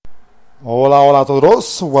Hola, hola a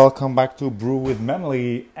todos. Welcome back to Brew with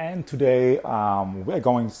Memli. And today we're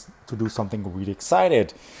going to do something really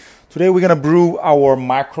excited. Today we're going to brew our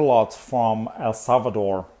micro lot from El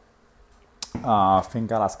Salvador,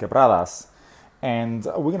 Finca Las Quebradas. And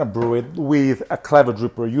we're going to brew it with a clever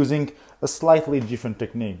dripper using a slightly different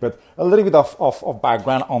technique. But a little bit of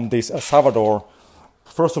background on this El Salvador.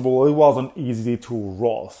 First of all, it wasn't easy to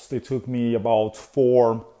roast. It took me about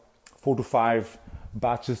four to five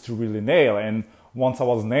batches to really nail. And once I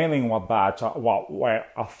was nailing one batch, where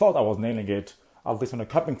I thought I was nailing it, at least on the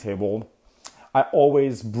cupping table, I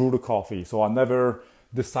always brew the coffee. So I never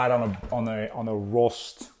decide on a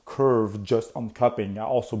roast curve just on cupping. I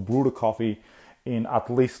also brew the coffee in at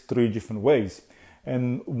least 3 different ways.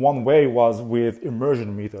 And one way was with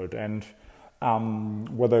immersion method, and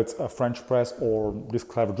whether it's a French press or this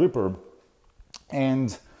clever dripper.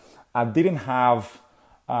 And I didn't have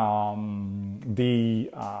I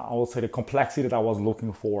would say the complexity that I was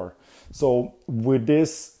looking for. So with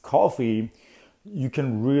this coffee, you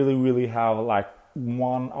can really have like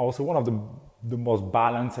one of the most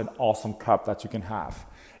balanced and awesome cup that you can have.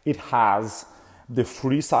 It has the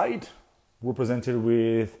fruity side represented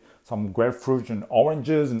with some grapefruit and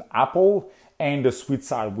oranges and apple, and the sweet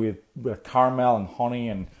side with caramel and honey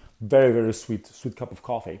and very sweet cup of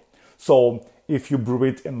coffee. So if you brew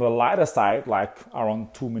it in the lighter side, like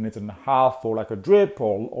around 2.5 minutes for like a drip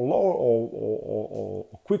or lower or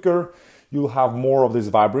quicker, you'll have more of this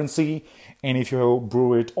vibrancy. And if you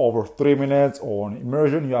brew it over 3 minutes or an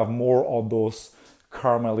immersion, you have more of those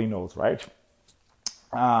caramelly notes, right?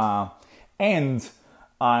 And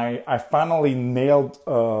I finally nailed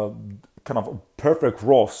kind of a perfect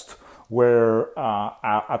roast where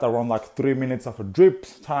at around like 3 minutes of a drip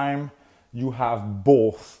time, you have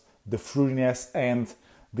both the fruitiness and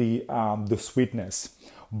the sweetness.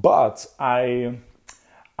 But I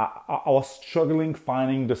was struggling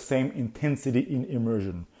finding the same intensity in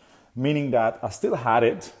immersion, meaning that I still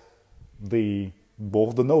had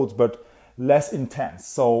both the notes, but less intense.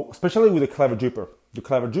 So especially with the clever dripper. The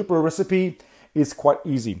clever dripper recipe is quite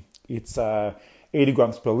easy. It's 80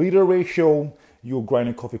 grams per liter ratio. You're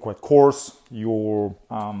grinding coffee quite coarse. You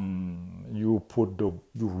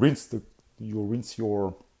rinse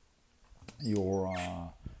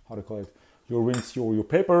your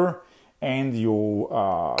paper, and you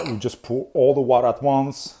just pour all the water at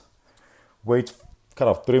once, wait kind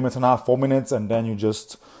of 3.5 minutes, 4 minutes, and then you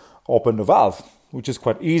just open the valve, which is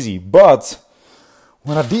quite easy. But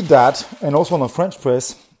when I did that, and also on the French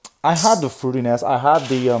press, I had the fruitiness, I had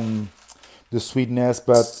the sweetness,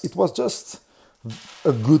 but it was just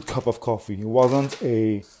a good cup of coffee. It wasn't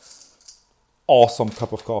a awesome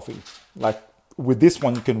cup of coffee. Like with this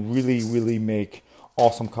one, you can really make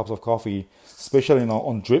awesome cups of coffee, especially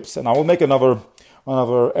on drips. And I will make another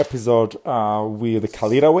episode with the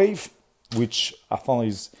Calera wave, which I found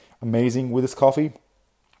is amazing with this coffee.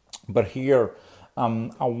 But here, I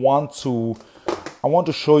want to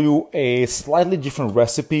show you a slightly different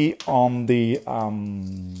recipe on the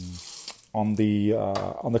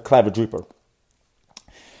clever dripper.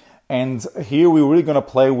 And here we're really gonna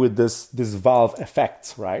play with this valve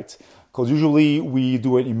effect, right? Because usually we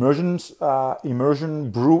do an immersion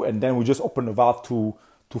brew, and then we just open the valve to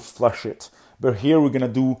flush it. But here we're gonna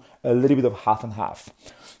do a little bit of half and half.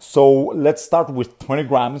 So let's start with 20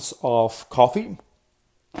 grams of coffee.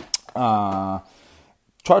 Try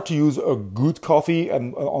to use a good coffee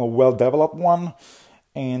and a well-developed one.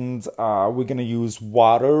 And we're gonna use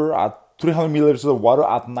water at 300 milliliters of water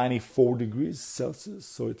at 94 degrees Celsius.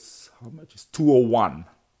 So it's how much? It's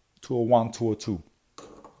 202.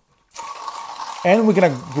 And we're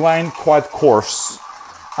gonna grind quite coarse.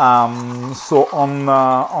 So on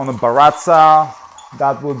a Baratza,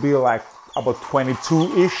 that will be like about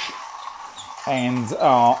 22-ish. And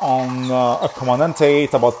on a Comandante,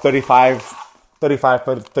 it's about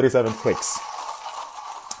 37 clicks.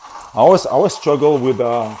 I always struggle with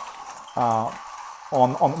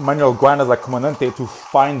on manual grinders like Comandante to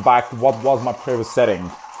find back what was my previous setting.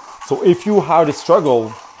 So if you have this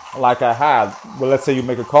struggle like I had, well, let's say you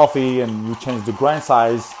make a coffee and you change the grind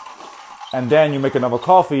size, and then you make another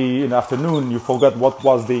coffee in the afternoon, you forgot what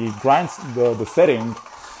was the setting.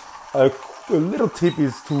 A little tip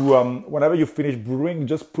is to whenever you finish brewing,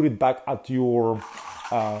 just put it back at your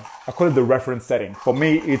I call it the reference setting. For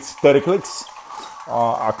me, it's 30 clicks.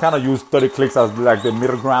 I kind of use 30 clicks as like the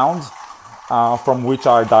middle ground, from which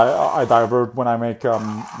I divert when I make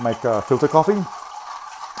filter coffee,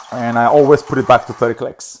 and I always put it back to 30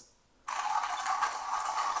 clicks.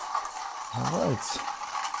 All right.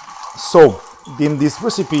 So in this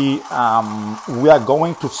recipe, we are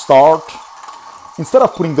going to start instead of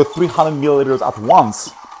putting the 300 milliliters at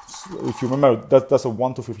once, if you remember, that's a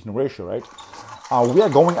 1:15 ratio, right? We are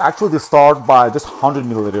going actually to start by just 100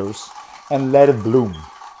 milliliters and let it bloom.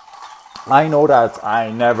 I know that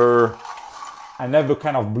I never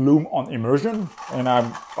kind of bloom on immersion, and I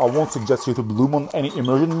won't suggest you to bloom on any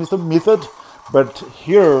immersion method, but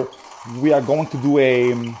here we are going to do a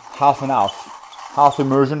half and half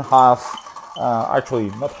immersion, actually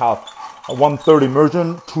not half, 1/3 immersion,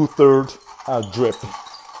 2/3 drip.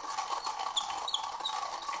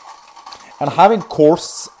 And having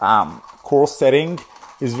coarse setting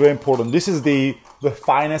is very important. This is the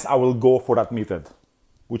finest I will go for that method,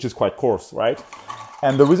 which is quite coarse, right?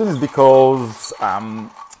 And the reason is because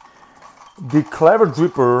the clever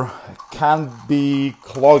dripper can be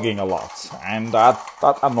clogging a lot, and that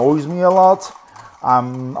annoys me a lot.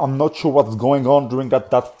 I'm not sure what's going on during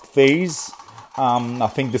that phase. I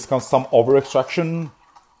think this comes some over extraction,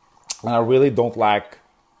 and I really don't like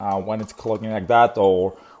when it's clogging like that,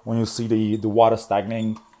 or when you see the water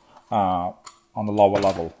stagnating on the lower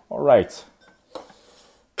level. All right.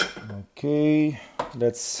 Okay,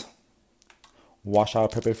 let's wash our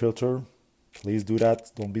pepper filter. Please do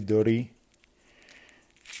that. Don't be dirty.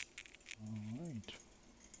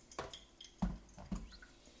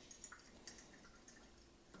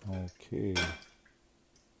 All right. Okay.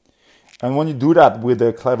 And when you do that with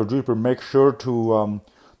the clever dripper, make sure to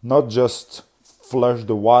not just flush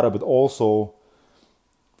the water, but also,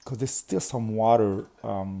 because there's still some water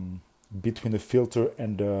between the filter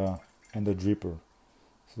and the dripper.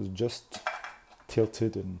 So just tilt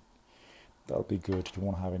it and that'll be good. You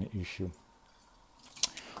won't have any issue.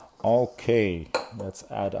 Okay, let's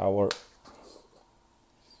add our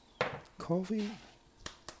coffee.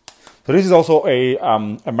 So this is also a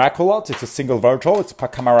Immaculate. It's a single varietal. It's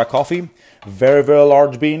Pacamara coffee. Very, very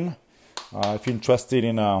large bean. If you're interested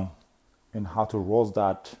in how to roast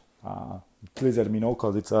that, please let me know,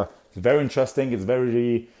 because it's very interesting. It's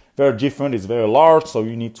very, very different. It's very large, so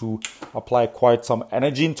you need to apply quite some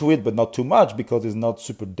energy into it, but not too much because it's not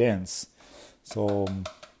super dense. So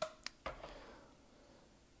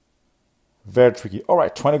very tricky. All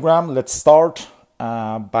right, 20 grams. Let's start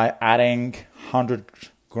by adding 100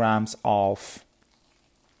 grams of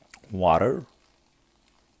water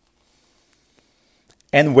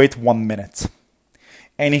and wait 1 minute.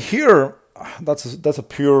 And here, that's a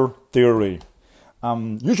pure theory.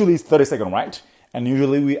 Usually it's 30 seconds, right? And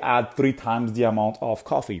usually we add 3 times the amount of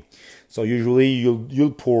coffee. So usually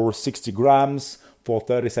you'll pour 60 grams for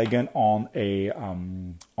 30 seconds on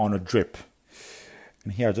a drip.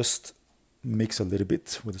 And here I just mix a little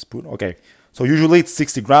bit with a spoon. Okay, so usually it's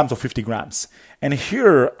 60 grams or 50 grams. And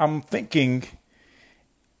here I'm thinking,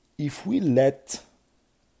 if we let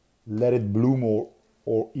it bloom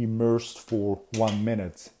or immerse for 1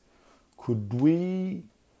 minute, could we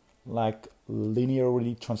like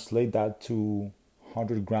linearly translate that to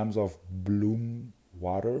 100 grams of bloom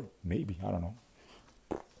water? Maybe, I don't know.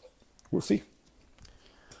 We'll see.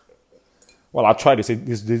 Well, I tried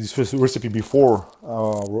this recipe before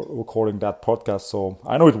recording that podcast, so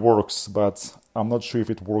I know it works, but I'm not sure if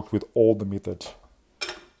it worked with all the method.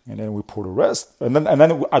 And then we pour the rest, and then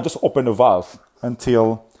I just open the valve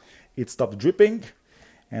until it stopped dripping.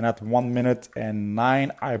 And at 1 minute and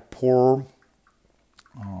 9, I pour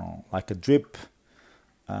like a drip,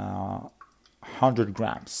 100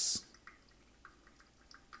 grams.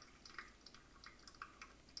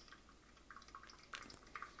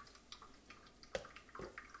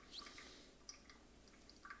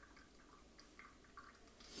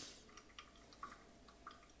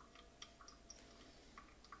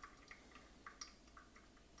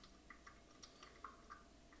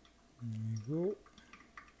 There we go.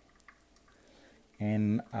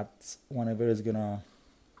 And at whenever it's gonna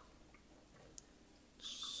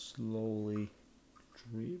slowly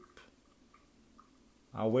drip,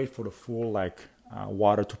 I'll wait for the full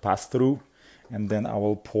water to pass through, and then I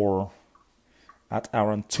will pour at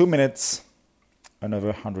around 2 minutes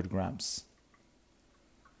another 100 grams.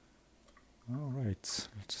 All right,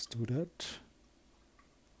 let's do that.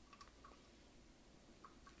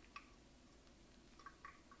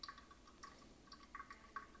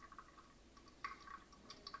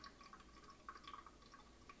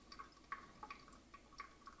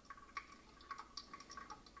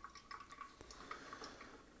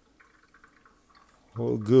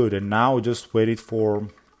 Well, good. And now just wait it for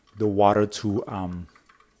the water to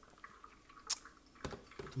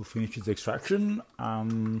finish its extraction.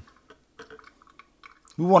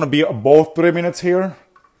 We want to be above 3 minutes here,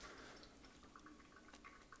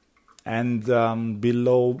 and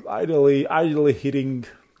below, ideally hitting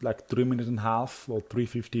like 3 minutes and a half or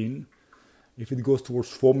 3:15. If it goes towards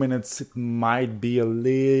 4 minutes, it might be a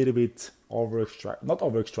little bit not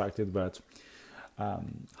over extracted, but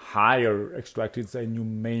higher extracted, and you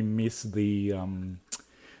may miss the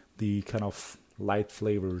kind of light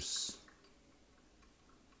flavors.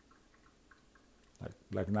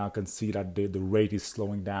 Like now I can see that the rate is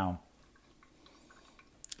slowing down.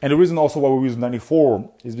 And the reason also why we use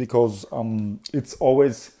 94 is because it's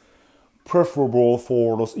always preferable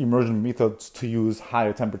for those immersion methods to use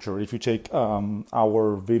higher temperature. If you check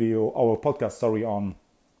our podcast, on,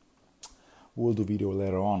 we'll do video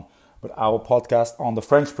later on, but our podcast on the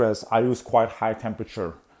French press, I use quite high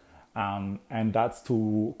temperature, and that's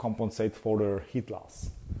to compensate for the heat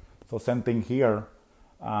loss. So same thing here,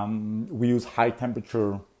 we use high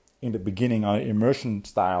temperature in the beginning on immersion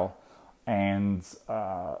style, and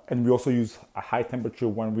we also use a high temperature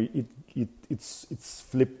when it's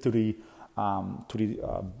flipped to the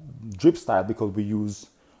drip style, because we use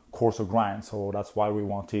coarser grind. So that's why we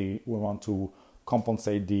want to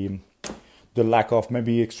compensate the lack of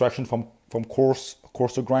maybe extraction from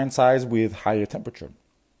coarser grind size with higher temperature.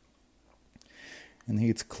 And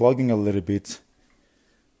it's clogging a little bit.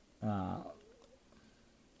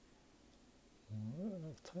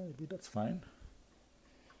 That's fine.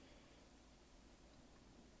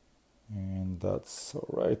 And that's all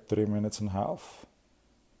right, 3 minutes and a half.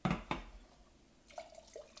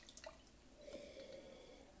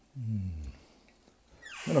 I'm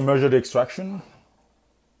going to measure the extraction.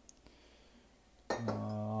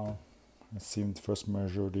 Let's see, first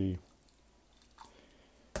measure the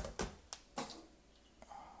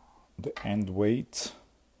end weight.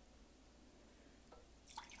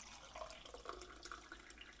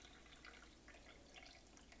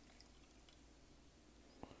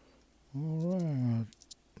 All right.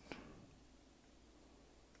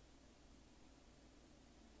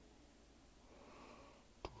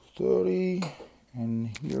 .230, and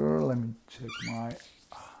here let me check my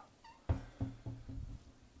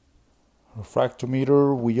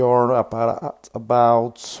refractometer. We are at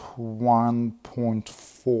about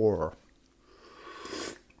 1.4.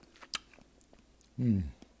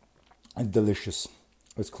 It's delicious.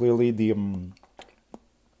 It's clearly the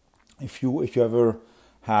if you ever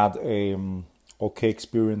had a okay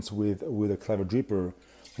experience with a clever dripper,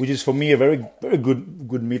 which is for me a very very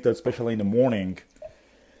good method, especially in the morning.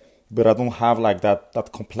 But I don't have like that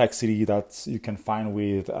complexity that you can find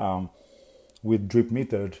with drip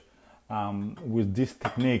method. With this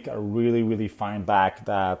technique, I really find back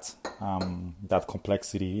that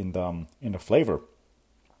complexity in the flavor.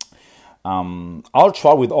 I'll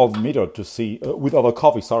try with other method to see with other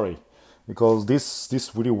coffee. Sorry, because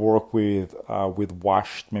this really work with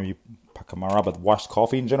washed, maybe Pacamara, but washed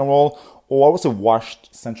coffee in general, or I would say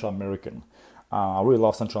washed Central American. I really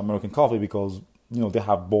love Central American coffee because they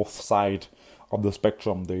have both sides of the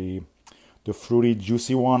spectrum, the fruity,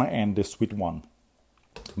 juicy one and the sweet one.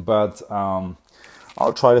 But I'll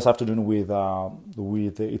try this afternoon with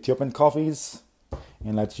the Ethiopian coffees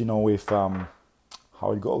and let you know if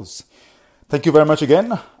how it goes. Thank you very much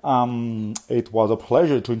again. It was a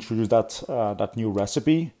pleasure to introduce that new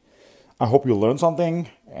recipe. I hope you learned something,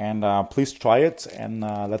 and please try it and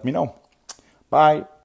let me know. Bye.